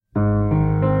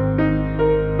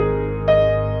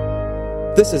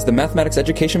This is the Mathematics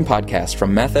Education Podcast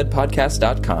from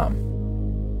mathedpodcast.com.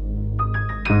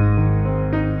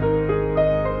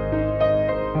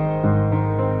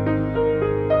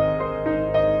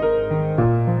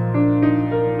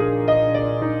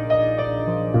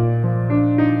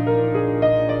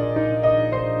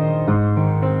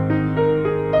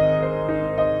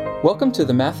 Welcome to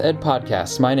the Math Ed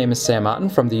Podcast. My name is Sam Otten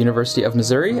from the University of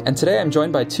Missouri, and today I'm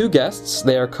joined by two guests.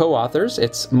 They are co-authors.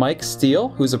 It's Mike Steele,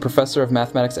 who's a professor of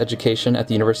mathematics education at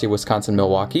the University of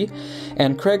Wisconsin-Milwaukee,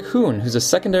 and Craig Hoon, who's a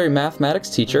secondary mathematics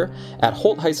teacher at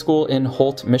Holt High School in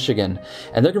Holt, Michigan.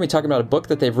 And they're going to be talking about a book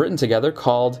that they've written together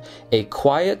called A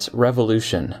Quiet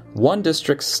Revolution, One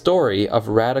District's Story of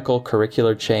Radical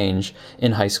Curricular Change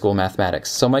in High School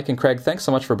Mathematics. So Mike and Craig, thanks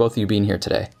so much for both of you being here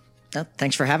today.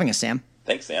 Thanks for having us, Sam.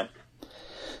 Thanks, Sam.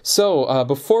 So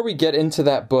before we get into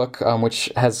that book,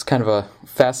 which has kind of a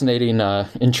fascinating,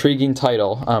 intriguing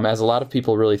title, as a lot of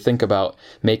people really think about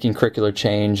making curricular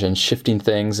change and shifting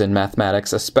things in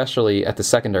mathematics, especially at the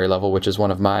secondary level, which is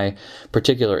one of my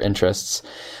particular interests.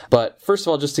 But first of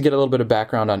all, just to get a little bit of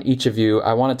background on each of you,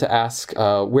 I wanted to ask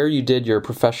where you did your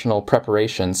professional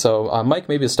preparation. So Mike,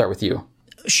 maybe let's start with you.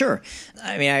 Sure.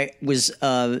 I mean, I was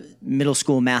a middle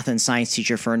school math and science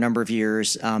teacher for a number of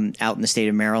years out in the state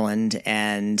of Maryland.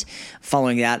 And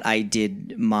following that, I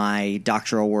did my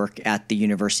doctoral work at the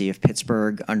University of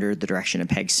Pittsburgh under the direction of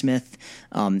Peg Smith,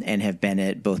 and have been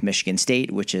at both Michigan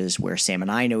State, which is where Sam and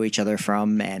I know each other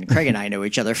from, and Craig and I know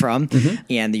each other from,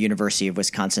 and the University of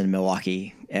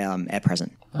Wisconsin-Milwaukee at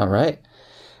present. All right.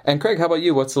 And Craig, how about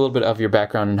you? What's a little bit of your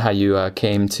background and how you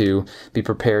came to be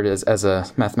prepared as a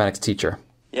mathematics teacher?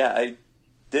 Yeah, I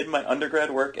did my undergrad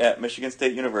work at Michigan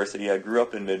State University. I grew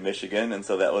up in mid-Michigan, and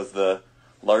so that was the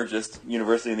largest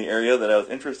university in the area that I was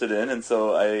interested in. And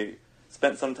so I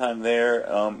spent some time there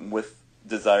with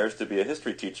desires to be a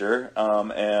history teacher,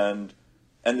 and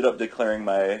ended up declaring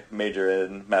my major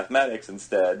in mathematics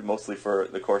instead, mostly for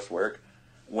the coursework.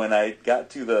 When I got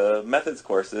to the methods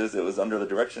courses, it was under the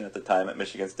direction at the time at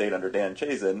Michigan State under Dan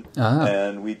Chazen,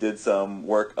 and we did some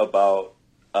work about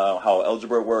how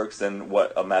algebra works and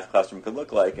what a math classroom could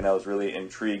look like, and I was really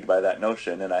intrigued by that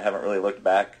notion, and I haven't really looked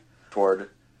back toward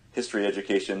history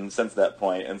education since that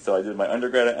point. And so I did my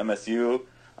undergrad at MSU.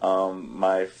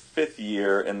 My fifth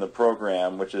year in the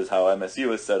program, which is how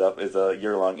MSU is set up, is a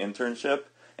year-long internship,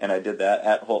 and I did that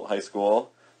at Holt High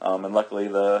School, and luckily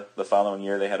the following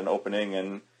year they had an opening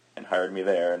and hired me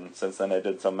there, and since then I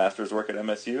did some master's work at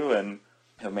MSU and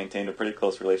have maintained a pretty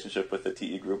close relationship with the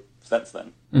TE group since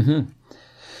then. Mm-hmm.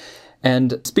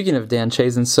 And speaking of Dan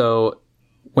Chazen, so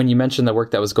when you mentioned the work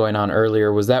that was going on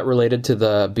earlier, was that related to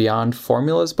the Beyond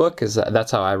Formulas book? That's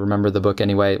how I remember the book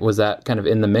anyway. Was that kind of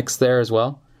in the mix there as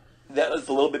well? That was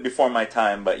a little bit before my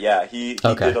time, but yeah, he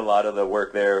did a lot of the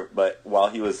work there, but while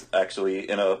he was actually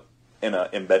in a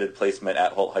embedded placement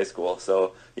at Holt High School.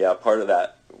 So yeah, part of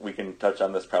that, we can touch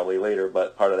on this probably later,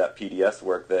 but part of that PDS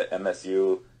work that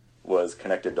MSU was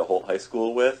connected to Holt High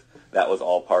School with, that was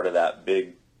all part of that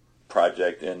big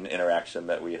project and interaction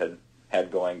that we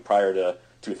had going prior to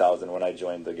 2000 when I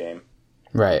joined the game.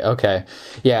 Right, okay.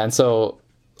 Yeah, and so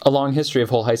a long history of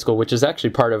Holt High School, which is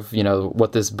actually part of,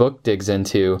 what this book digs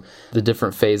into, the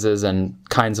different phases and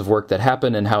kinds of work that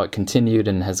happened and how it continued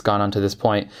and has gone on to this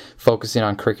point, focusing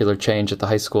on curricular change at the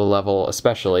high school level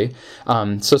especially.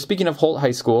 So speaking of Holt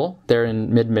High School, they're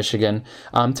in mid-Michigan,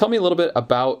 tell me a little bit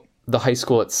about the high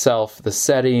school itself, the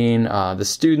setting, the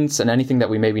students, and anything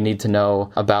that we maybe need to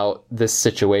know about this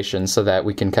situation so that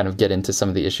we can kind of get into some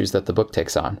of the issues that the book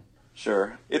takes on.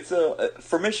 Sure.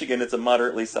 For Michigan, it's a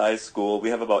moderately sized school. We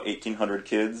have about 1,800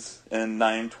 kids in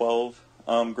 9-12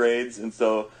 grades, and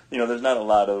so, there's not a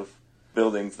lot of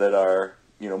buildings that are,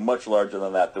 much larger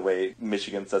than that, the way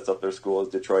Michigan sets up their schools.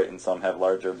 Detroit and some have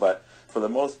larger, but for the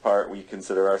most part, we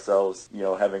consider ourselves,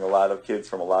 having a lot of kids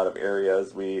from a lot of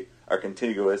areas. We are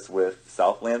contiguous with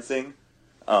South Lansing,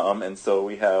 and so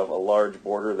we have a large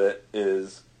border that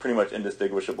is pretty much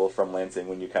indistinguishable from Lansing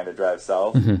when you kind of drive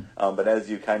south. Mm-hmm. But as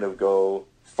you kind of go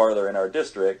farther in our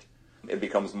district, it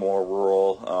becomes more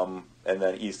rural, and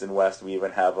then east and west, we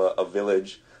even have a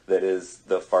village that is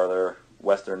the farther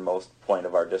westernmost point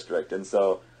of our district. And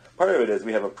so part of it is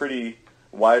we have a pretty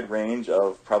wide range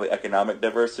of probably economic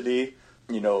diversity,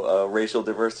 racial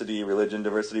diversity, religion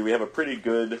diversity. We have a pretty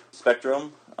good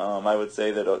spectrum. I would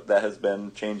say that has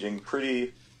been changing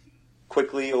pretty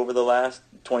quickly over the last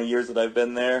 20 years that I've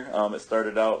been there. It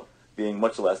started out being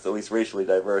much less, at least racially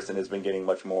diverse, and has been getting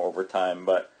much more over time.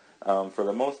 But for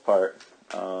the most part,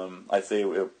 I'd say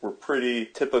we're pretty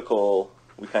typical.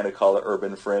 We kind of call it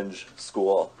urban fringe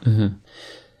school. Mm-hmm.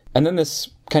 And then this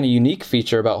kind of unique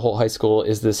feature about Holt High School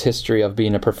is this history of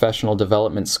being a professional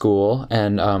development school.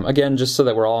 And again, just so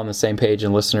that we're all on the same page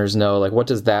and listeners know, like, what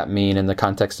does that mean in the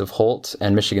context of Holt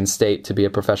and Michigan State to be a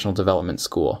professional development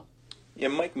school? Yeah,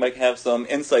 Mike might have some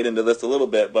insight into this a little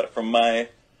bit, but from my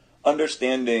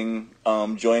understanding,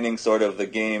 joining sort of the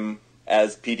game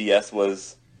as PDS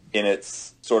was in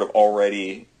its sort of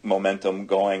already momentum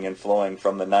going and flowing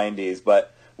from the 90s,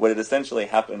 but what had essentially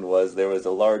happened was there was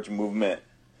a large movement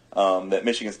that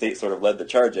Michigan State sort of led the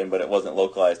charge in, but it wasn't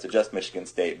localized to just Michigan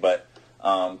State, but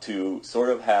to sort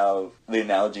of have, the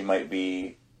analogy might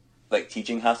be like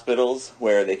teaching hospitals,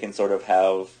 where they can sort of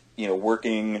have,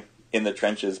 working in the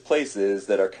trenches places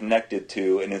that are connected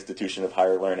to an institution of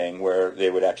higher learning, where they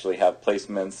would actually have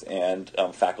placements and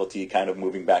faculty kind of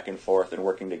moving back and forth and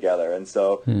working together. And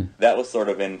so that was sort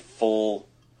of in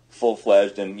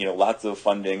full-fledged and, lots of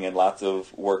funding and lots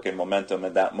of work and momentum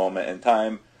at that moment in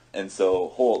time. And so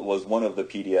Holt was one of the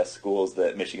PDS schools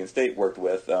that Michigan State worked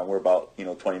with. We're about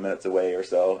 20 minutes away or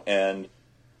so, and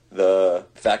the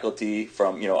faculty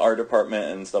from our department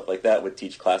and stuff like that would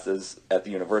teach classes at the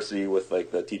university with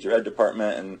like the teacher ed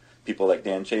department, and people like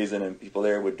Dan Chazen and people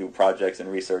there would do projects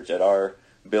and research at our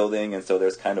building. And so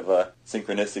there's kind of a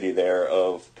synchronicity there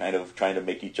of kind of trying to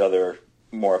make each other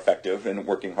more effective and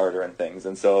working harder and things.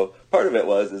 And so part of it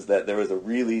is that there was a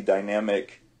really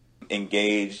dynamic,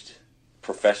 engaged,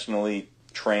 professionally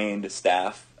trained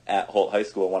staff at Holt High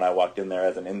School when I walked in there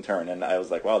as an intern, and I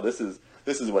was like, wow, this is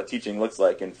what teaching looks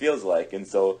like and feels like. And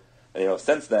so,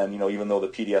 since then, even though the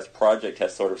PDS project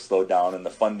has sort of slowed down and the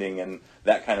funding and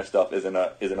that kind of stuff isn't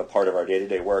a part of our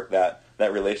day-to-day work, that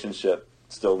relationship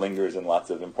still lingers in lots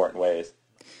of important ways.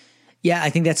 Yeah, I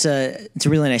think it's a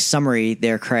really nice summary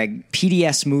there, Craig.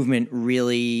 PDS movement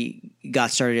really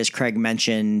got started, as Craig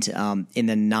mentioned, in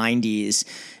the 90s.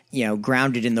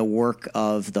 Grounded in the work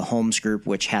of the Holmes Group,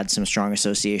 which had some strong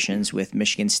associations with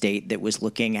Michigan State, that was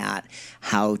looking at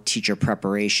how teacher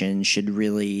preparation should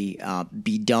really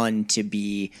be done to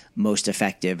be most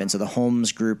effective. And so the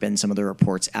Holmes Group and some of the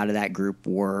reports out of that group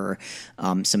were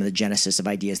some of the genesis of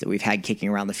ideas that we've had kicking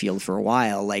around the field for a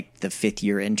while, like the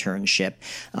fifth-year internship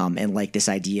and like this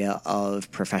idea of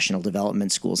professional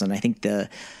development schools. And I think the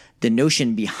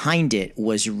notion behind it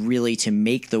was really to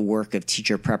make the work of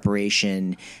teacher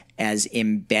preparation as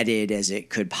embedded as it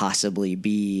could possibly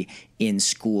be in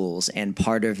schools. And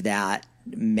part of that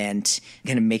meant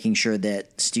kind of making sure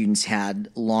that students had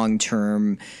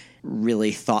long-term,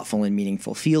 really thoughtful and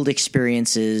meaningful field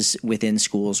experiences within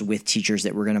schools with teachers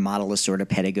that were going to model the sort of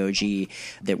pedagogy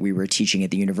that we were teaching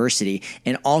at the university,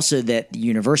 and also that the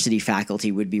university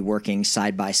faculty would be working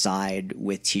side by side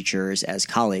with teachers as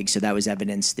colleagues. So that was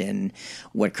evidenced in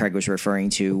what Craig was referring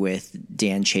to with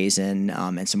Dan Chazen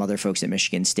and some other folks at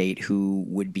Michigan State who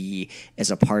would be,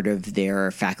 as a part of their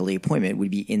faculty appointment,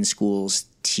 would be in schools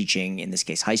teaching, in this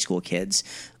case, high school kids.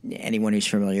 Anyone who's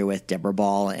familiar with Deborah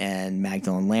Ball and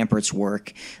Magdalene Lampert's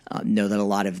work know that a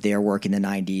lot of their work in the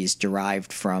 90s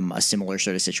derived from a similar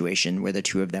sort of situation where the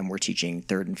two of them were teaching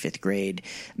third and fifth grade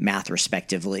math,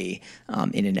 respectively,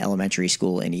 in an elementary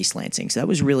school in East Lansing. So that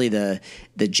was really the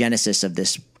genesis of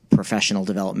this professional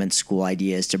development school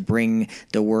idea, is to bring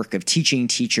the work of teaching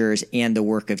teachers and the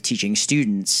work of teaching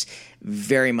students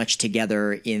very much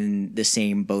together in the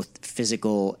same both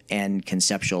physical and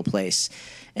conceptual place.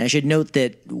 And I should note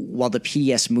that while the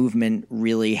PDS movement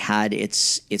really had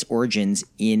its origins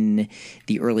in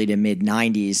the early to mid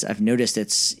 90s, I've noticed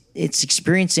it's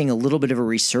experiencing a little bit of a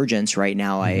resurgence right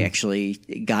now. I actually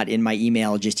got in my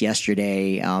email just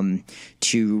yesterday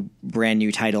 2 brand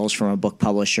new titles from a book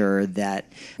publisher that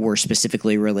were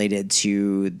specifically related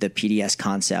to the PDS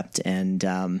concept and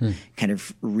kind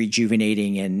of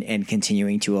rejuvenating and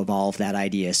continuing to evolve that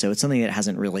idea. So it's something that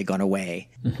hasn't really gone away.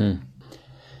 Mm-hmm.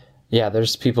 Yeah,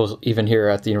 there's people even here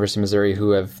at the University of Missouri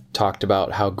who have talked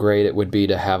about how great it would be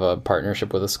to have a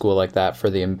partnership with a school like that for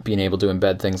the being able to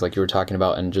embed things like you were talking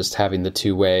about and just having the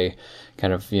two-way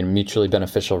kind of mutually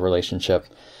beneficial relationship.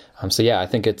 So yeah, I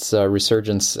think it's a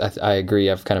resurgence. I agree.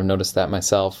 I've kind of noticed that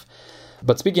myself.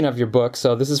 But speaking of your book,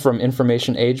 so this is from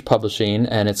Information Age Publishing,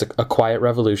 and it's a Quiet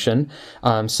Revolution.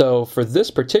 So for this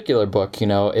particular book,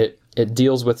 it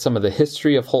deals with some of the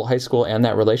history of Holt High School and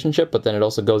that relationship, but then it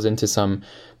also goes into some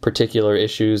particular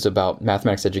issues about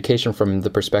mathematics education from the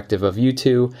perspective of you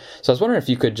two. So I was wondering if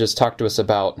you could just talk to us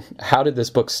about how did this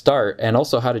book start, and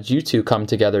also how did you two come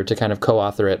together to kind of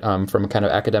co-author it from a kind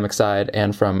of academic side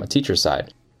and from a teacher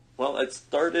side? Well, it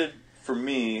started for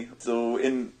me, so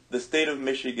in the state of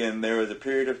Michigan, there was a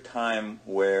period of time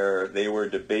where they were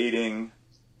debating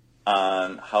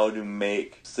on how to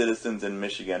make citizens in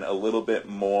Michigan a little bit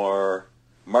more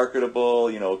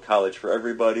marketable, college for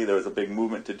everybody. There was a big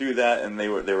movement to do that, and they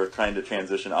were trying to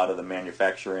transition out of the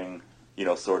manufacturing,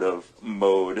 sort of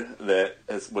mode that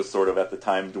was sort of at the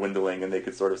time dwindling, and they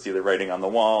could sort of see the writing on the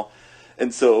wall.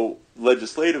 And so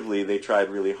legislatively, they tried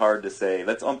really hard to say,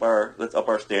 let's up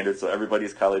our standards so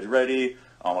everybody's college ready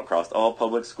across all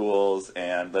public schools,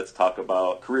 and let's talk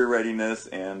about career readiness,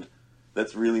 and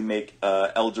let's really make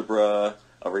algebra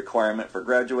a requirement for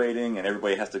graduating, and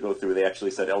everybody has to go through. They actually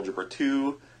said Algebra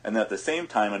 2, and then at the same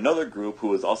time, another group who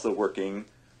was also working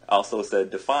also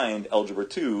said defined Algebra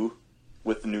 2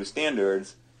 with the new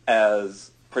standards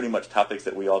as pretty much topics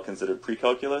that we all considered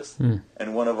pre-calculus.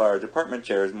 And one of our department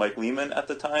chairs, Mike Lehman at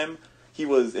the time, he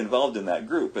was involved in that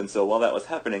group. And so while that was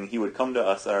happening, he would come to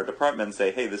us at our department and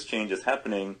say, hey, this change is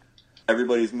happening.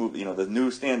 Everybody's moved, the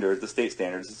new standards, the state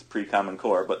standards, this is pre-Common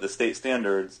Core, but the state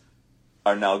standards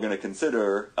are now going to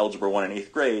consider Algebra 1 in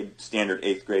 8th grade standard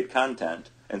 8th grade content.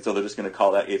 And so they're just going to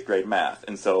call that 8th grade math.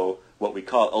 And so what we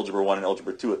call Algebra 1 and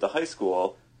Algebra 2 at the high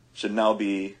school should now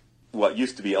be what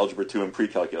used to be Algebra 2 and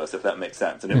pre-calculus, if that makes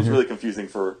sense. And it was really confusing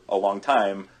for a long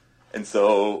time. And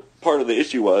so part of the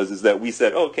issue is that we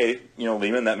said, okay,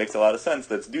 Lehman, that makes a lot of sense.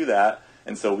 Let's do that.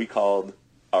 And so we called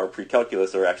our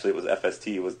pre-calculus, or actually it was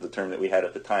FST was the term that we had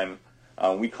at the time.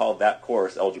 We called that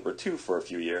course Algebra 2 for a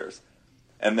few years.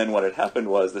 And then what had happened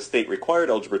was the state required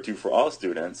Algebra 2 for all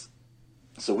students.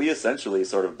 So we essentially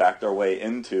sort of backed our way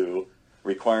into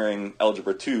requiring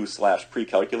Algebra 2 /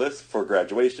 pre-calculus for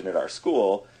graduation at our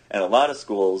school. And a lot of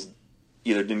schools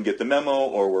either didn't get the memo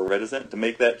or were reticent to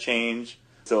make that change.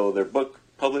 So their book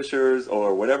publishers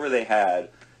or whatever they had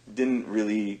didn't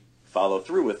really follow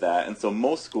through with that. And so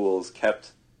most schools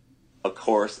kept a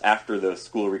course after the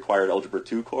school required Algebra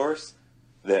 2 course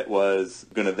that was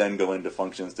going to then go into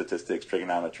function, statistics,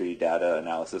 trigonometry, data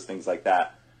analysis, things like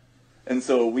that. And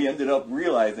so we ended up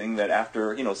realizing that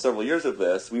after, several years of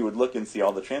this, we would look and see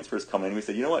all the transfers come in. And we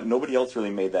said, you know what, nobody else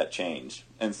really made that change.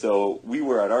 And so we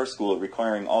were at our school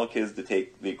requiring all kids to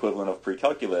take the equivalent of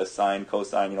pre-calculus, sine,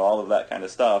 cosine, all of that kind of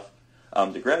stuff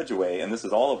to graduate. And this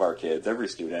is all of our kids, every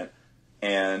student.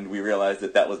 And we realized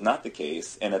that that was not the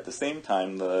case. And at the same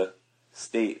time, the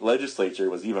state legislature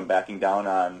was even backing down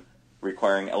on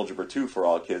requiring Algebra 2 for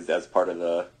all kids as part of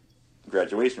the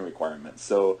graduation requirements.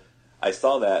 So I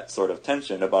saw that sort of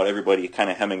tension about everybody kind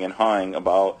of hemming and hawing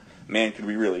about, man, could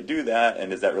we really do that?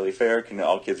 And is that really fair? Can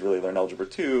all kids really learn Algebra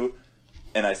 2?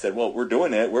 And I said, well, we're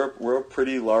doing it. We're a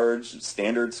pretty large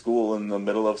standard school in the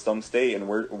middle of some state, and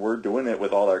we're doing it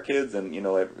with all our kids, and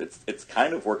it's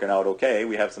kind of working out okay.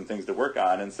 We have some things to work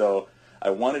on, and so I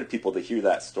wanted people to hear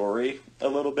that story a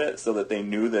little bit so that they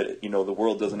knew that, the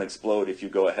world doesn't explode if you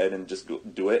go ahead and just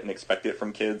do it and expect it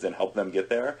from kids and help them get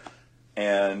there.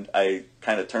 And I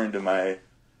kind of turned to my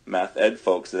math ed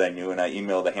folks that I knew, and I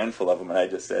emailed a handful of them, and I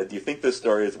just said, do you think this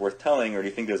story is worth telling, or do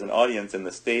you think there's an audience in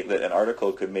the state that an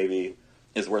article could maybe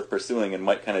is worth pursuing? And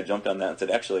Mike kind of jumped on that and said,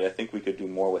 actually, I think we could do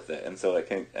more with it. And so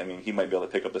he might be able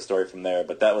to pick up the story from there,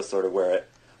 but that was sort of where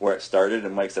it started.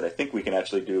 And Mike said, I think we can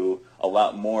actually do a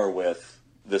lot more with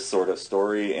this sort of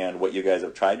story and what you guys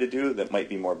have tried to do that might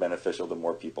be more beneficial to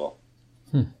more people.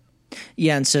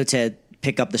 Yeah, and so to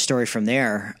pick up the story from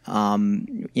there,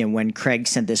 when Craig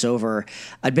sent this over,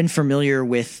 I'd been familiar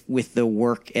with the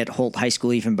work at Holt High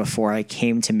School even before I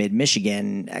came to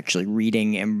Mid-Michigan, actually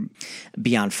reading and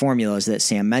Beyond Formulas that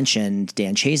Sam mentioned.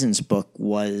 Dan Chazen's book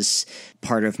was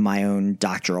part of my own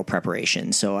doctoral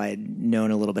preparation. So I'd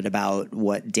known a little bit about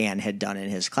what Dan had done in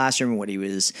his classroom, what he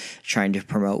was trying to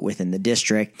promote within the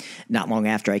district. Not long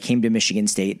after I came to Michigan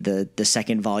State, the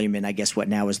second volume in, I guess, what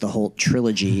now is the Holt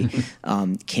trilogy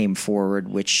came forward,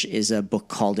 which is a book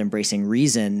called Embracing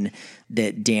Reason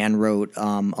that Dan wrote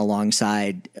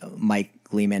alongside Mike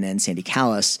Lehman and Sandy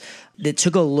Callis, that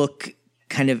took a look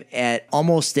kind of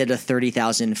almost at a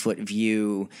 30,000 foot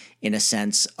view, in a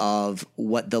sense, of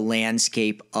what the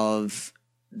landscape of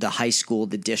the high school,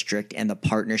 the district, and the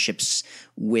partnerships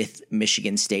with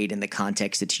Michigan State in the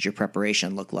context of teacher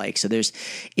preparation look like. So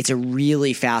it's a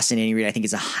really fascinating read. I think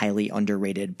it's a highly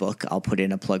underrated book. I'll put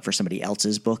in a plug for somebody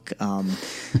else's book.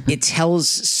 It tells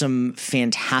some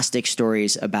fantastic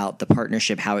stories about the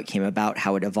partnership, how it came about,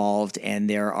 how it evolved, and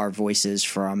there are voices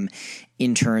from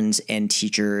interns and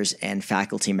teachers and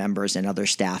faculty members and other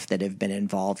staff that have been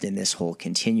involved in this whole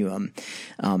continuum.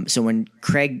 So when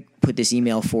Craig put this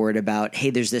email forward about,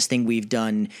 hey, there's this thing we've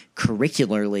done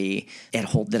curricularly at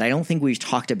Holt that I don't think we've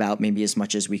talked about maybe as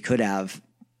much as we could have,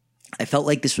 I felt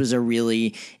like this was a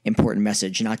really important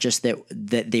message, not just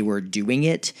that they were doing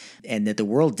it and that the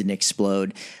world didn't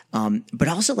explode, but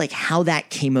also like how that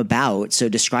came about. So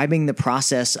describing the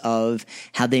process of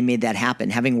how they made that happen,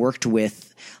 having worked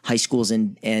with high schools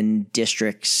and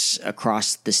districts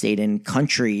across the state and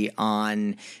country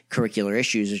on curricular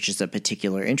issues, which is a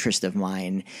particular interest of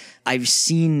mine. I've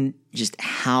seen just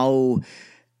how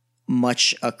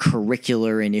much a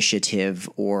curricular initiative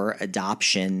or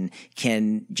adoption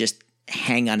can just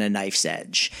hang on a knife's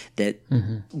edge, that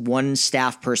one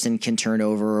staff person can turn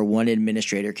over or one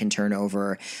administrator can turn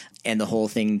over and the whole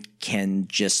thing can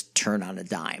just turn on a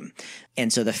dime.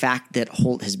 And so the fact that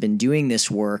Holt has been doing this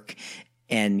work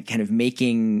and kind of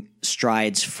making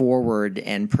strides forward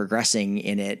and progressing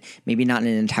in it, maybe not in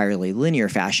an entirely linear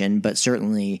fashion, but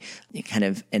certainly kind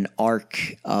of an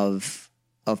arc of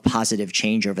positive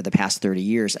change over the past 30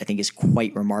 years, I think is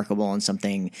quite remarkable and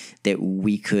something that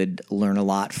we could learn a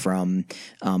lot from,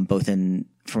 both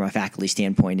from a faculty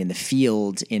standpoint in the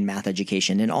field in math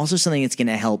education, and also something that's going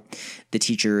to help the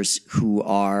teachers who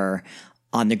are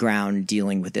on the ground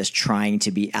dealing with this, trying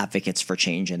to be advocates for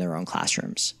change in their own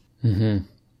classrooms. Mm-hmm.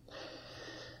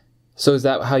 So is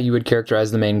that how you would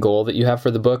characterize the main goal that you have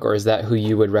for the book, or is that who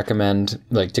you would recommend,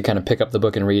 like, to kind of pick up the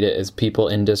book and read it, as people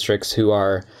in districts who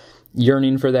are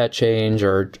yearning for that change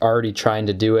or already trying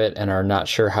to do it and are not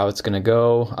sure how it's going to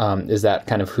go? Is that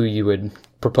kind of who you would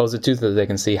propose it to, so that they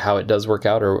can see how it does work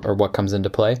out or what comes into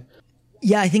play?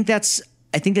 Yeah, I think that's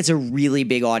a really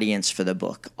big audience for the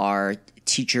book, are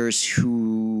teachers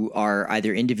who are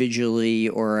either individually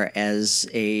or as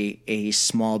a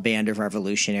small band of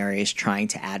revolutionaries trying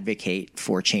to advocate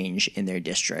for change in their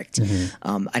district.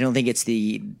 I don't think it's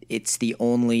the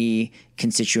only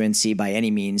constituency by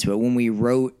any means, but when we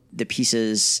wrote the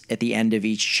pieces at the end of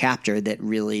each chapter that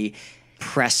really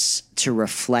press to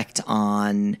reflect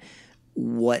on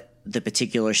what the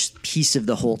particular piece of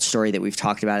the Holt story that we've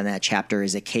talked about in that chapter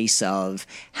is a case of,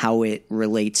 how it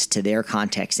relates to their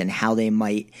context and how they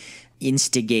might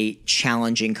instigate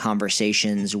challenging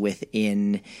conversations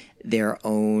within their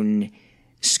own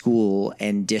school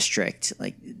and district.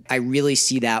 Like, I really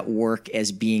see that work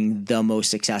as being the most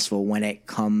successful when it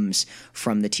comes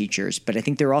from the teachers. But I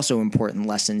think there are also important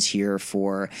lessons here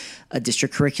for a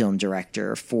district curriculum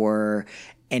director, for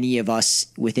any of us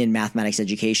within mathematics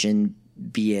education,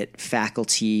 be it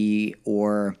faculty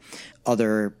or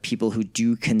other people who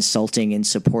do consulting and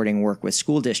supporting work with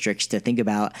school districts, to think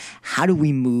about, how do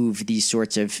we move these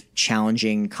sorts of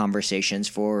challenging conversations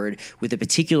forward with a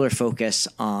particular focus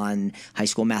on high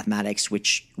school mathematics,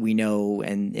 which we know,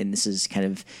 and this is kind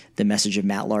of the message of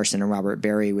Matt Larson and Robert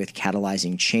Berry with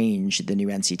Catalyzing Change, the new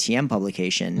NCTM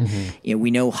publication. You know,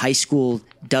 we know high school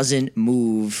doesn't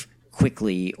move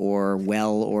quickly or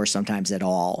well or sometimes at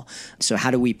all. So how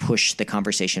do we push the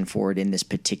conversation forward in this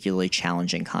particularly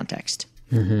challenging context?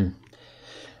 I'm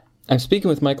speaking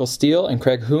with Michael Steele and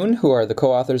Craig Hoon, who are the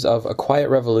co-authors of A Quiet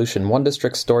Revolution, One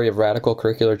District's Story of Radical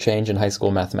Curricular Change in High School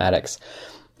Mathematics.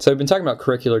 So we've been talking about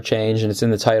curricular change, and it's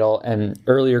in the title, and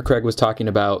earlier Craig was talking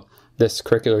about this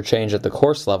curricular change at the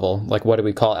course level, like what do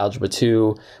we call Algebra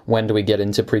 2, when do we get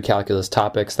into pre-calculus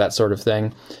topics, that sort of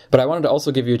thing. But I wanted to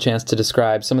also give you a chance to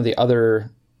describe some of the other,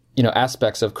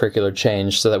 aspects of curricular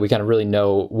change, so that we kind of really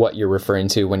know what you're referring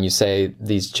to when you say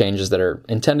these changes that are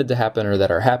intended to happen or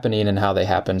that are happening and how they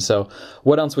happen. So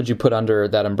what else would you put under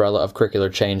that umbrella of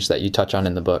curricular change that you touch on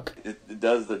in the book? It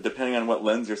does, depending on what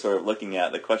lens you're sort of looking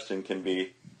at, the question can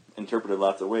be interpreted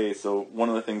lots of ways. So one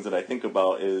of the things that I think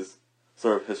about is,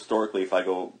 sort of historically, if I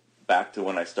go back to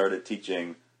when I started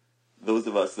teaching, those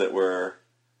of us that were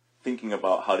thinking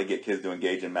about how to get kids to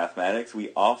engage in mathematics,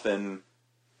 we often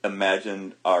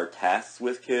imagined our tasks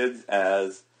with kids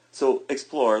as, so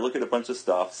explore, look at a bunch of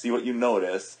stuff, see what you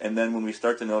notice, and then when we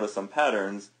start to notice some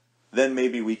patterns, then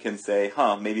maybe we can say,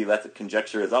 maybe that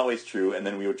conjecture is always true, and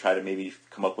then we would try to maybe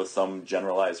come up with some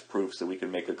generalized proof so we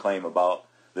can make a claim about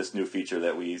this new feature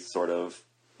that we sort of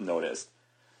noticed.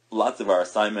 Lots of our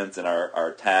assignments and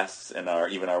our tasks and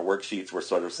even our worksheets were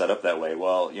sort of set up that way.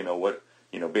 Well,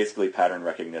 basically pattern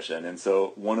recognition. And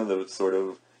so one of the sort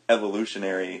of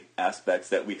evolutionary aspects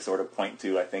that we sort of point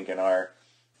to, I think, in our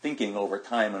thinking over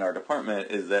time in our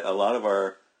department, is that a lot of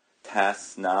our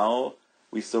tasks now,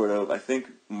 I think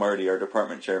Marty, our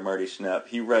department chair, Marty Schnepp,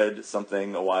 he read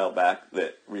something a while back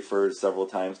that refers several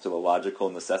times to the logical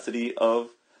necessity of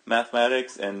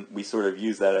mathematics, and we sort of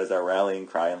use that as our rallying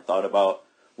cry and thought about,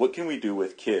 what can we do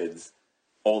with kids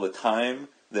all the time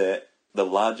that the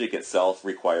logic itself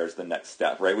requires the next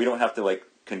step, right? We don't have to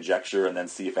conjecture and then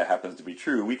see if it happens to be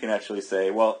true. We can actually say,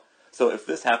 well, so if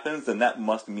this happens, then that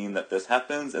must mean that this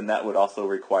happens, and that would also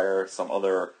require some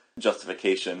other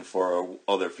justification for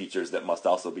other features that must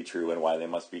also be true and why they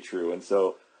must be true. And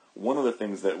so one of the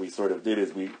things that we sort of did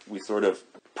is we sort of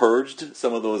purged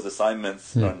some of those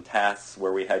assignments and tasks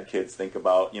where we had kids think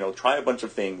about, try a bunch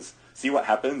of things, see what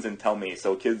happens, and tell me.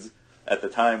 So kids at the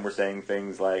time were saying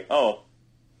things like, oh,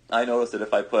 I noticed that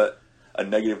if I put a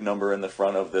negative number in the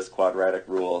front of this quadratic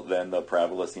rule, then the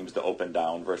parabola seems to open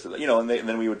down versus, and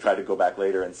then we would try to go back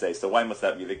later and say, so why must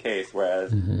that be the case?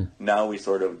 Whereas now we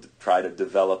sort of try to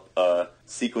develop a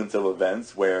sequence of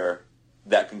events where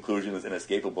that conclusion is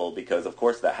inescapable, because of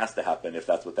course that has to happen if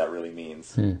that's what that really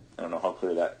means. I don't know how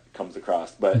clear that comes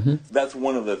across, but that's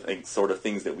one of the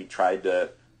things that we tried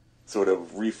to sort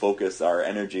of refocus our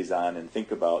energies on and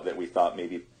think about, that we thought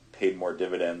maybe paid more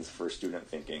dividends for student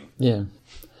thinking. Yeah.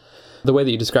 The way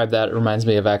that you described that reminds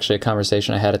me of actually a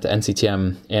conversation I had at the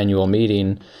NCTM annual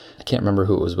meeting. I can't remember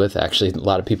who it was with, actually. A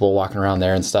lot of people walking around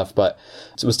there and stuff, but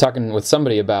I was talking with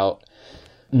somebody about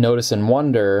notice and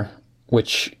wonder,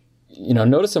 which,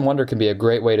 notice and wonder can be a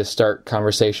great way to start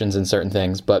conversations in certain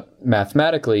things, but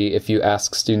mathematically, if you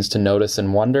ask students to notice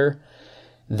and wonder,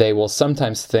 they will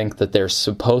sometimes think that they're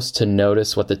supposed to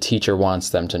notice what the teacher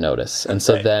wants them to notice. And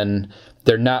so then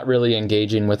they're not really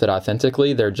engaging with it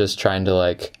authentically. They're just trying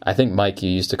to I think, Mike, you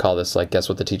used to call this guess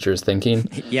what the teacher is thinking.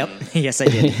 Yep. Yes, I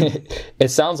did. It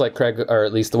sounds like, Craig, or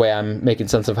at least the way I'm making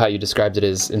sense of how you described it,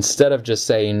 is instead of just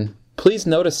saying, please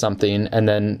notice something, and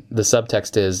then the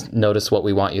subtext is, notice what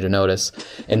we want you to notice.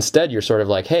 Instead, you're sort of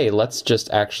like, hey, let's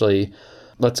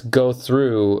go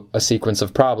through a sequence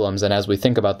of problems, and as we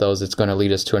think about those, it's going to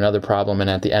lead us to another problem,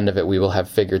 and at the end of it, we will have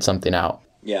figured something out.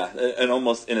 Yeah, an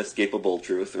almost inescapable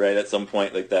truth, right? At some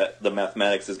point, that the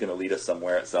mathematics is going to lead us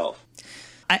somewhere itself.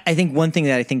 I think one thing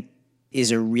that I think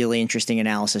is a really interesting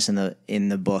analysis in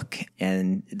the book,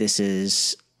 and this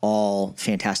is all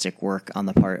fantastic work on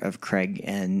the part of Craig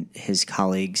and his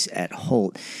colleagues at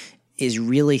Holt, is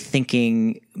really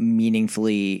thinking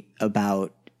meaningfully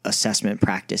about assessment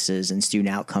practices and student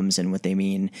outcomes and what they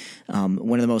mean.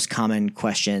 One of the most common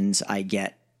questions I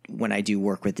get when I do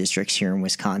work with districts here in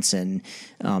Wisconsin,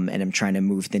 and I'm trying to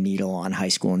move the needle on high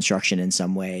school instruction in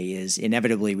some way, is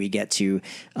inevitably we get to,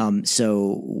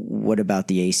 so what about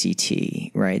the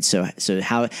ACT, right? So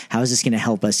how is this going to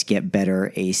help us get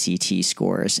better ACT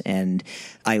scores? And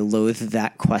I loathe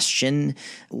that question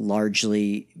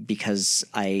largely because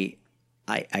I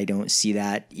don't see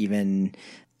that even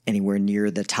anywhere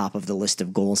near the top of the list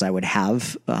of goals I would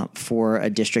have for a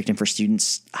district and for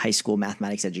students' high school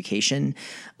mathematics education.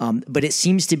 But it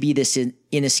seems to be this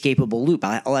inescapable loop.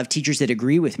 I'll have teachers that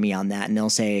agree with me on that, and they'll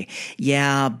say,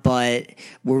 yeah, but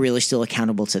we're really still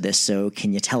accountable to this, so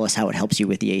can you tell us how it helps you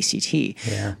with the ACT?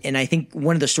 Yeah. And I think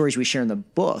one of the stories we share in the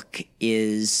book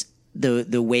is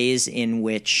the ways in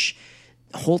which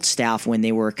Holt staff, when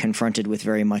they were confronted with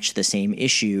very much the same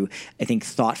issue, I think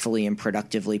thoughtfully and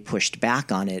productively pushed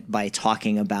back on it by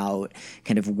talking about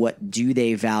kind of what do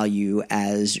they value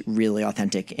as really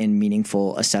authentic and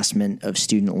meaningful assessment of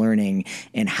student learning,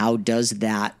 and how does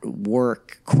that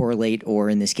work correlate, or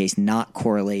in this case not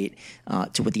correlate,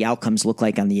 to what the outcomes look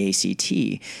like on the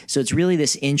ACT. So it's really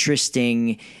this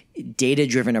interesting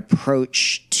data-driven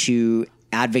approach to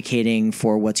advocating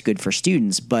for what's good for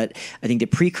students. But I think the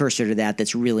precursor to that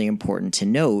that's really important to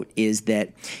note is that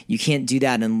you can't do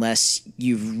that unless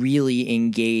you've really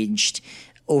engaged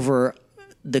over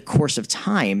the course of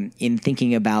time in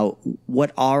thinking about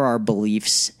what are our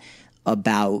beliefs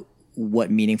about what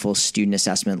meaningful student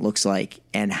assessment looks like,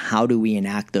 and how do we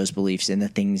enact those beliefs in the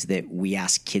things that we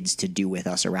ask kids to do with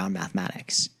us around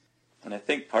mathematics. And I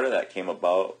think part of that came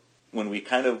about when we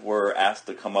kind of were asked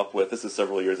to come up with, this is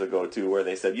several years ago too, where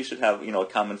they said you should have, a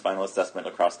common final assessment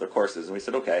across the courses. And we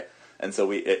said, okay. And so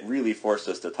it really forced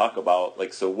us to talk about,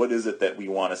 so what is it that we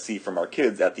want to see from our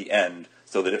kids at the end,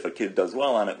 so that if a kid does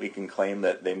well on it, we can claim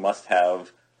that they must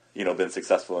have, been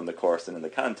successful in the course and in the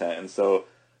content. And so,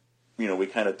 we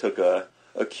kind of took a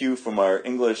cue from our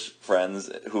English friends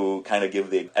who kind of give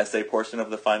the essay portion of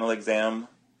the final exam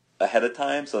ahead of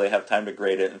time, so they have time to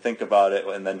grade it and think about it,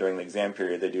 and then during the exam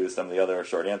period they do some of the other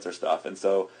short answer stuff. And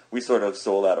so we sort of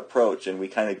stole that approach, and we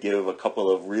kind of give a couple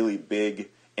of really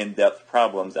big in-depth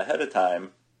problems ahead of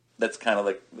time. That's kind of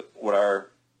like what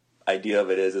our idea of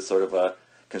it is sort of a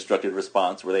constructed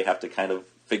response, where they have to kind of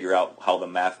figure out how the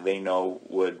math they know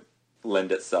would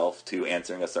lend itself to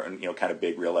answering a certain kind of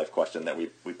big real life question that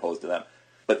we posed to them.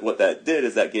 But what that did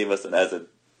is that gave us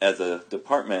as a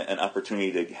department an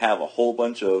opportunity to have a whole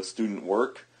bunch of student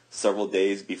work several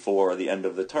days before the end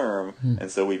of the term. And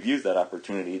so we've used that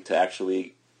opportunity to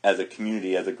actually, as a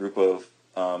community, as a group of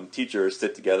teachers,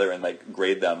 sit together and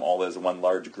grade them all as one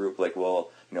large group.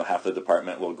 Half the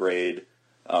department will grade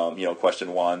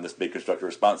question 1, this big constructive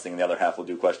response thing, and the other half will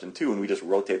do question 2, and we just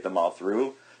rotate them all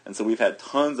through. And so we've had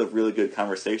tons of really good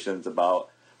conversations about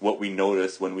what we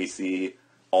notice when we see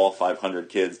all 500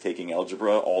 kids taking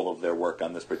algebra, all of their work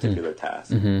on this particular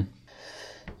task. Mm-hmm.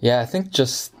 Yeah, I think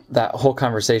just that whole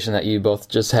conversation that you both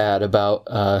just had about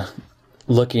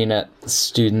looking at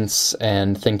students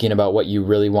and thinking about what you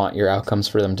really want your outcomes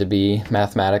for them to be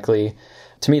mathematically,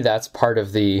 to me that's part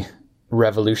of the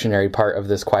revolutionary part of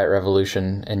this Quiet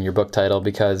Revolution in your book title,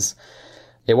 because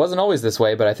it wasn't always this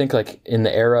way, but I think like in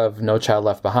the era of No Child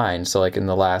Left Behind, so like in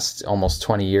the last almost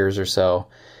 20 years or so,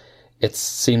 it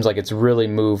seems like it's really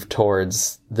moved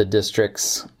towards the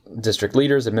district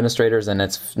leaders, administrators, and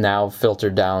it's now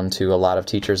filtered down to a lot of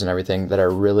teachers and everything that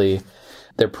are really,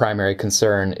 their primary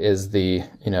concern is the,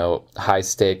 high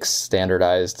stakes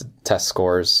standardized test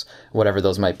scores, whatever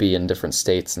those might be in different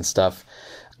states and stuff.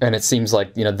 And it seems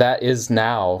like, that is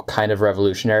now kind of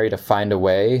revolutionary, to find a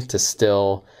way to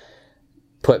still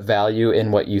put value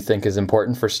in what you think is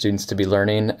important for students to be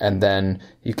learning, and then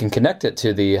you can connect it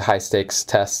to the high stakes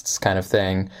tests kind of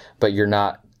thing, but you're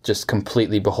not just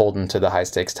completely beholden to the high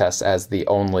stakes tests as the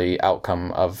only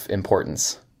outcome of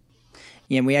importance.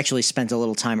 Yeah, and we actually spent a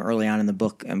little time early on in the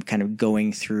book kind of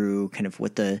going through kind of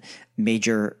what the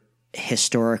major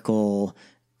historical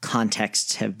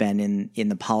contexts have been in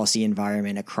the policy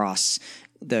environment across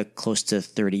the close to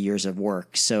 30 years of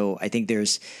work. So I think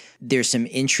there's some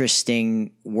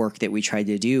interesting work that we tried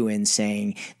to do in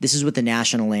saying this is what the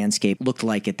national landscape looked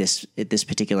like at this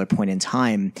particular point in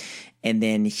time, and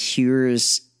then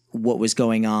here's what was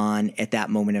going on at that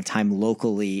moment of time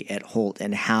locally at Holt,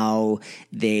 and how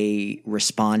they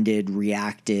responded,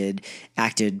 reacted,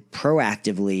 acted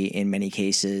proactively in many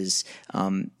cases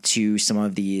to some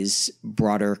of these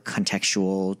broader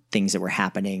contextual things that were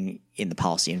happening in the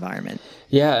policy environment.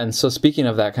 Yeah, and so speaking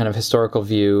of that kind of historical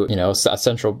view, a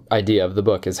central idea of the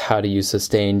book is how do you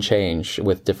sustain change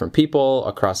with different people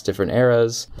across different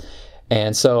eras.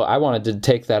 And so I wanted to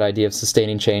take that idea of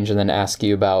sustaining change and then ask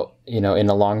you about, in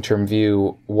a long-term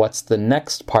view, what's the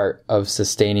next part of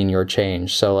sustaining your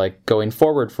change? So like going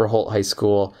forward for Holt High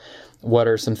School, what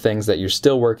are some things that you're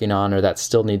still working on or that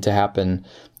still need to happen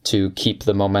to keep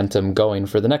the momentum going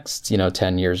for the next,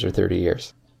 10 years or 30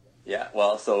 years? Yeah,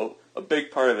 well, so a big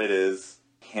part of it is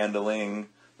handling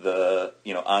the,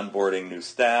 onboarding new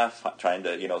staff, trying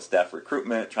to, staff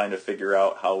recruitment, trying to figure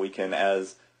out how we can,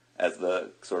 as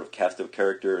the sort of cast of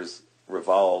characters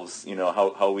revolves,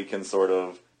 how we can sort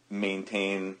of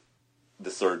maintain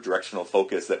the sort of directional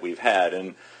focus that we've had.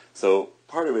 And so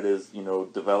part of it is,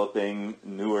 developing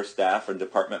newer staff and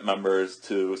department members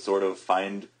to sort of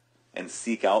find and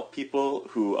seek out people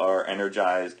who are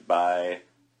energized by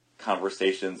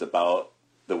conversations about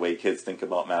the way kids think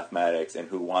about mathematics, and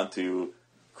who want to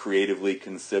creatively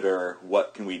consider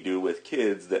what can we do with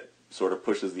kids that sort of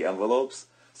pushes the envelopes,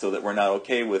 so that we're not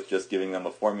okay with just giving them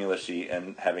a formula sheet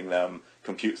and having them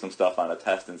compute some stuff on a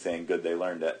test and saying, good, they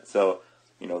learned it. So,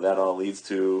 that all leads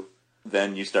to,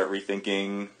 then you start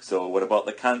rethinking, so what about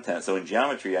the content? So in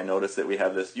geometry, I noticed that we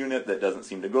have this unit that doesn't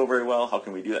seem to go very well. How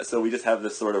can we do that? So we just have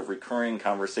this sort of recurring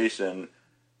conversation,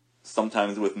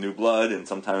 sometimes with new blood and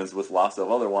sometimes with loss of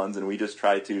other ones, and we just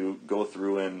try to go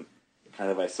through and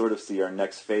I sort of see our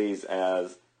next phase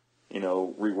as,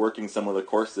 reworking some of the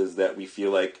courses that we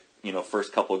feel like,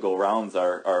 first couple of go-rounds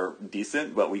are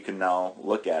decent, but we can now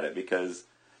look at it because,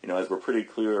 as we're pretty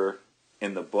clear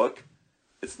in the book,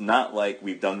 it's not like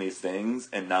we've done these things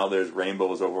and now there's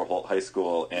rainbows over Holt High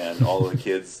School and all of the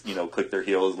kids, click their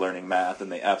heels learning math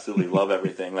and they absolutely love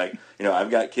everything. Like, I've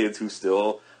got kids who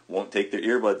still won't take their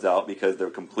earbuds out because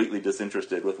they're completely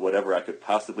disinterested with whatever I could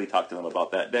possibly talk to them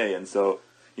about that day. And so,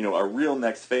 our real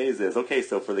next phase is, okay,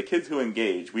 so for the kids who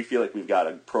engage, we feel like we've got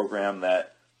a program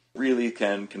that really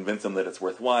can convince them that it's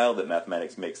worthwhile, that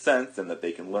mathematics makes sense, and that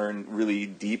they can learn really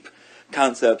deep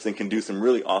concepts and can do some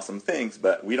really awesome things,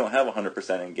 but we don't have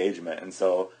 100% engagement. And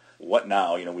so what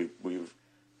now? We've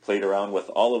played around with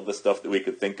all of the stuff that we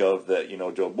could think of that,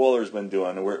 Joe Bowler's been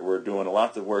doing. We're doing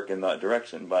lots of work in that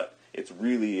direction, but it's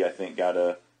really, I think,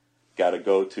 gotta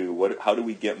go to how do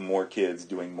we get more kids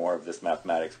doing more of this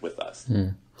mathematics with us?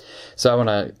 So I want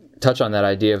to touch on that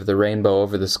idea of the rainbow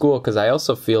over the school, because I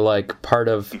also feel like part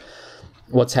of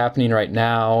what's happening right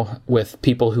now with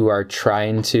people who are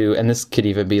trying to, and this could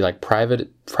even be like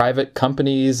private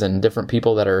companies and different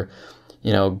people that are,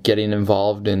 getting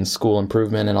involved in school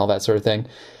improvement and all that sort of thing.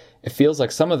 It feels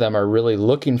like some of them are really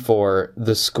looking for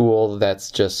the school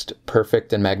that's just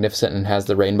perfect and magnificent and has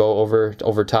the rainbow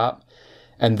over top.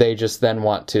 And they just then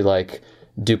want to like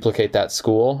duplicate that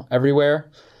school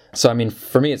everywhere. So, I mean,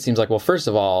 for me, it seems like, well, first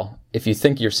of all, if you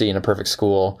think you're seeing a perfect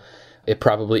school, it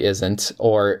probably isn't.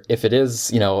 Or if it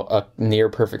is, a near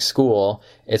perfect school,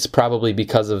 it's probably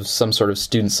because of some sort of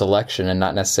student selection and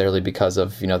not necessarily because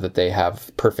of, that they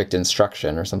have perfect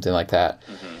instruction or something like that.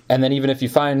 Mm-hmm. And then even if you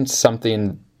find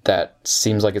something that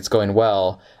seems like it's going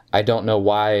well, I don't know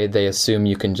why they assume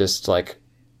you can just like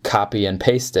copy and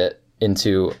paste it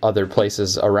into other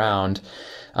places around.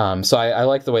 So I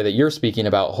like the way that you're speaking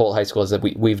about Holt High School, is that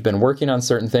we've been working on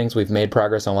certain things. We've made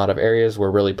progress in a lot of areas.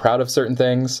 We're really proud of certain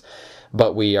things,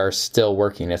 but we are still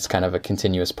working. It's kind of a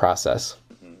continuous process.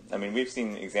 I mean, we've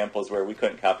seen examples where we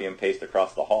couldn't copy and paste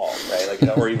across the hall, right?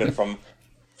 Like, or even from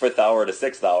 5th hour to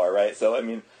 6th hour, right? So, I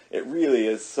mean, it really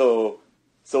is so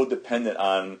dependent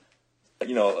on,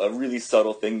 a really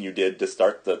subtle thing you did to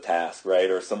start the task,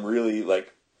 right? Or some really,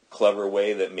 like, clever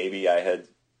way that maybe I had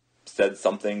said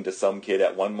something to some kid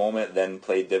at one moment, then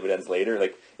played dividends later.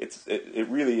 Like, it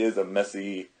really is a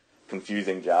messy,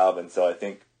 confusing job. And so I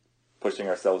think pushing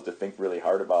ourselves to think really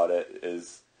hard about it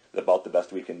is about the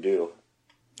best we can do.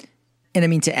 And I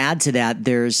mean, to add to that,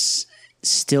 there's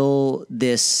still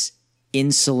this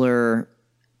insular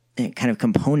kind of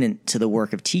component to the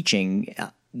work of teaching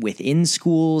within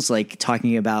schools, like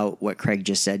talking about what Craig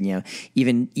just said,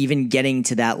 even getting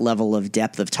to that level of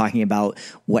depth of talking about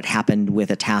what happened with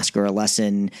a task or a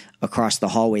lesson across the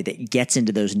hallway that gets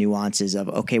into those nuances of,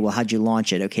 okay, well, how'd you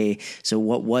launch it? Okay, so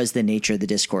what was the nature of the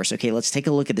discourse? Okay, let's take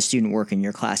a look at the student work in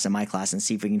your class and my class and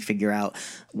see if we can figure out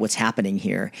what's happening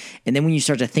here. And then when you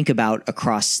start to think about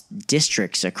across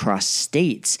districts, across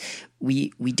states,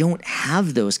 we don't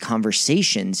have those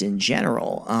conversations in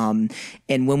general.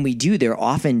 And when we do, they're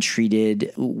often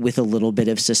treated with a little bit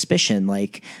of suspicion.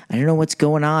 Like, I don't know what's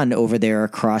going on over there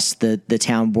across the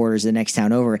town borders, the next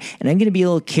town over. And I'm going to be a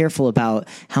little careful about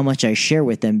how much I share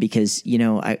with them because,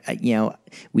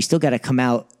 we still got to come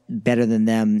out better than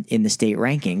them in the state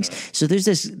rankings. So there's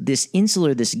this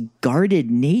insular, this guarded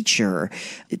nature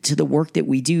to the work that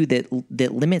we do that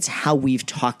limits how we've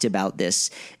talked about this.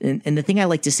 And the thing I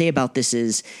like to say about this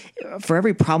is, for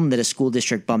every problem that a school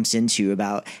district bumps into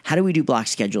about how do we do block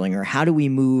scheduling, or how do we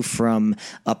move from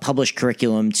a published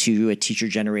curriculum to a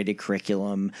teacher-generated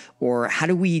curriculum, or how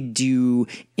do we do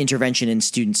intervention and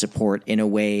student support in a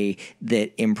way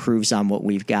that improves on what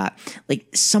we've got, like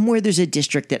somewhere there's a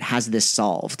district that has this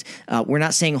solved. We're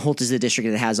not saying Holt is the district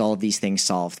that has all of these things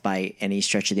solved by any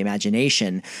stretch of the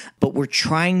imagination, but we're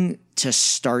trying to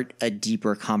start a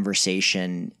deeper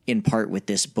conversation in part with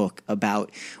this book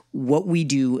about what we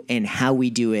do and how we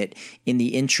do it in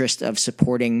the interest of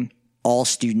supporting all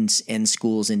students and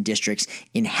schools and districts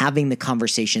in having the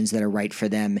conversations that are right for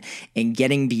them and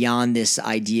getting beyond this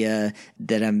idea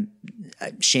that I'm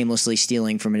shamelessly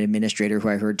stealing from an administrator who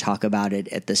I heard talk about it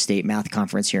at the state math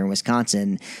conference here in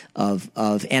Wisconsin of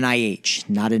NIH,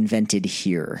 not invented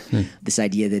here. This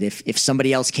idea that if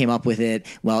somebody else came up with it,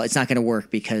 well, it's not going to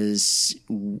work because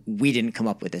we didn't come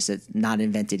up with this. It's not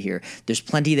invented here. There's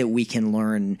plenty that we can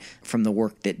learn from the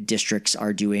work that districts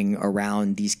are doing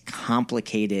around these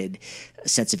complicated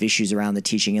sets of issues around the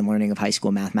teaching and learning of high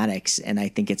school mathematics. And I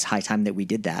think it's high time that we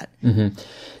did that. Mm-hmm.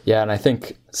 Yeah. And I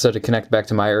think, so to connect back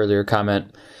to my earlier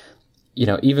comment,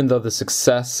 even though the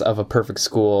success of a perfect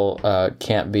school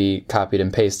can't be copied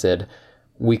and pasted,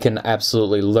 we can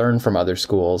absolutely learn from other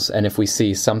schools. And if we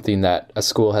see something that a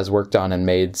school has worked on and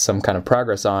made some kind of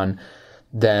progress on,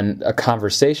 then a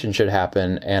conversation should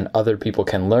happen and other people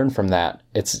can learn from that.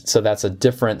 So that's a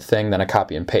different thing than a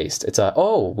copy and paste. It's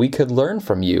we could learn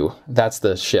from you. That's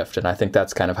the shift. And I think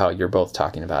that's kind of how you're both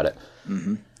talking about it.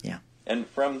 Mm-hmm. Yeah. And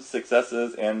from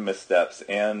successes and missteps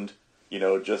and,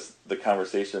 just the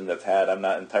conversation that's had, I'm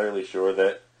not entirely sure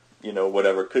that,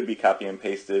 whatever could be copy and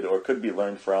pasted or could be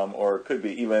learned from or could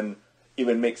be even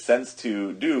make sense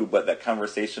to do, but that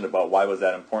conversation about why was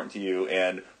that important to you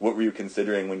and what were you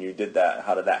considering when you did that,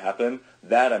 how did that happen,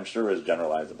 that I'm sure is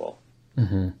generalizable.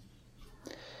 Mm-hmm.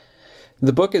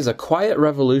 The book is A Quiet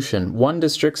Revolution, One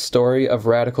District's Story of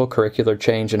Radical Curricular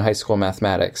Change in High School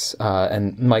Mathematics.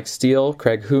 And Mike Steele,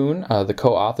 Craig Hoon, the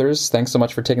co-authors, thanks so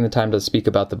much for taking the time to speak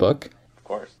about the book. Of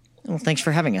course. Well, thanks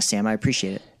for having us, Sam. I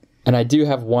appreciate it. And I do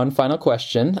have one final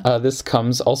question. This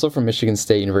comes also from Michigan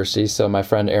State University. So my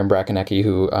friend Aaron Brackenecki,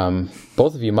 who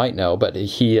both of you might know, but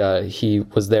he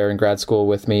was there in grad school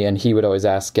with me, and he would always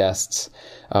ask guests,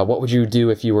 what would you do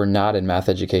if you were not in math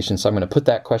education? So I'm going to put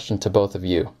that question to both of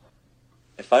you.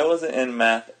 If I wasn't in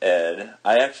math ed,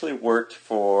 I actually worked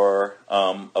for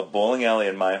a bowling alley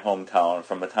in my hometown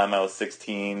from the time I was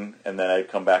 16, and then I'd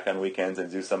come back on weekends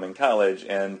and do some in college,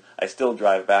 and I still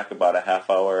drive back about a half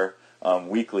hour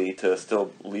weekly to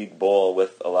still league bowl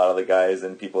with a lot of the guys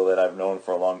and people that I've known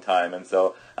for a long time. And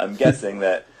so I'm guessing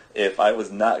that if I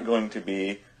was not going to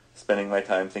be spending my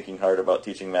time thinking hard about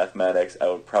teaching mathematics, I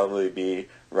would probably be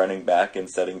running back and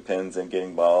setting pins and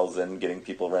getting balls and getting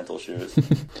people rental shoes.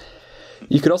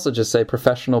 You could also just say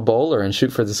professional bowler and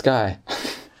shoot for the sky.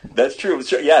 That's true.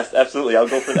 Sure. Yes, absolutely. I'll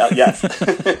go for that. Yes.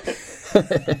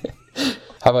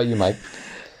 How about you, Mike?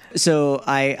 So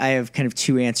I have kind of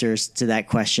two answers to that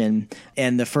question.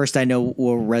 And the first I know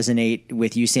will resonate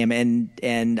with you, Sam.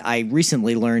 And I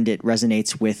recently learned it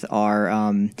resonates with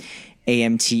our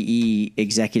AMTE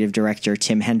executive director,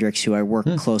 Tim Hendricks, who I work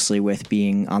closely with,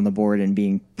 being on the board and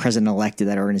being president-elect of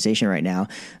that organization right now.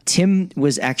 Tim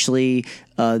was actually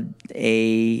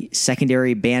a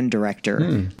secondary band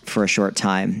director for a short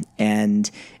time. And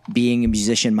being a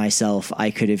musician myself,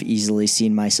 I could have easily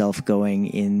seen myself going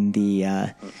in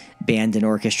the band and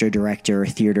orchestra director,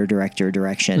 theater director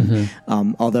direction.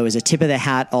 Although as a tip of the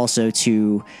hat also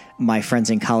to my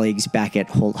friends and colleagues back at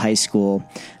Holt High School,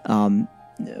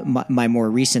 my more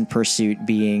recent pursuit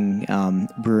being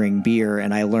brewing beer,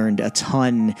 and I learned a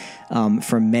ton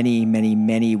from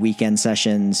many weekend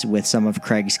sessions with some of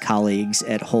Craig's colleagues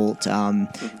at Holt,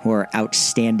 who are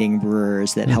outstanding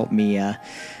brewers that helped me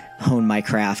hone my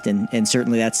craft, and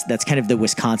certainly that's kind of the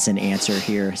Wisconsin answer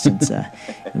here, since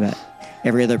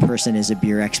every other person is a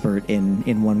beer expert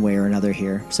in one way or another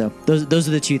here. So those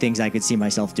are the two things I could see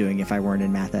myself doing if I weren't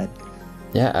in math ed.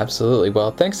 Yeah, absolutely.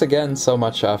 Well, thanks again so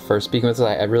much for speaking with us.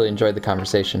 I really enjoyed the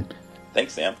conversation.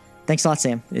 Thanks, Sam. Thanks a lot,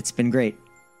 Sam. It's been great.